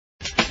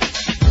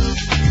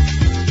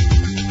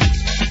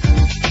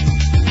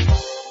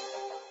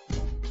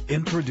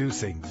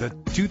Introducing the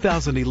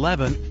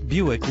 2011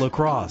 Buick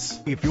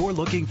LaCrosse. If you're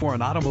looking for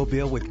an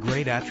automobile with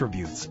great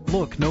attributes,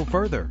 look no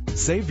further.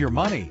 Save your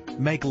money.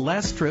 Make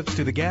less trips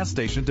to the gas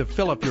station to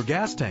fill up your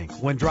gas tank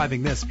when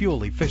driving this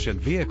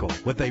fuel-efficient vehicle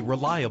with a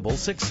reliable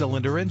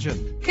 6-cylinder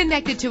engine.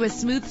 Connected to a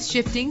smooth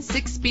shifting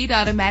 6-speed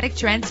automatic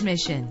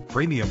transmission.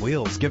 Premium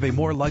wheels give a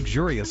more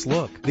luxurious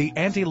look. The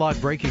anti-lock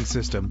braking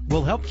system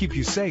will help keep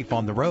you safe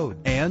on the road.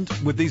 And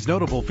with these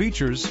notable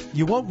features,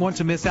 you won't want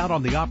to miss out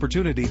on the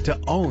opportunity to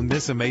own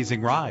this amazing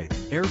ride.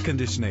 Air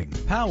conditioning,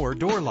 power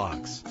door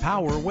locks,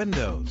 power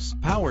windows,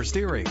 power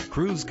steering,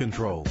 cruise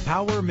control,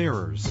 power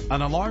mirrors,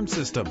 an alarm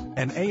system,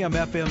 an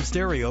AM/FM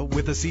stereo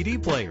with a CD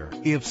player.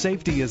 If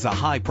safety is a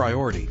high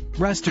priority,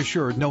 rest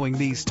assured knowing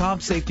these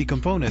top safety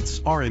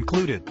components are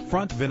included: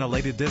 front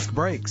ventilated disc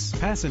brakes,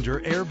 passenger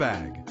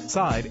airbag,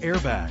 side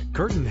airbag,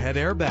 curtain head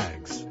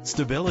airbags,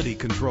 stability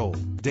control,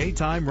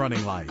 daytime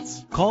running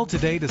lights. Call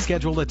today to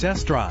schedule a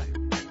test drive.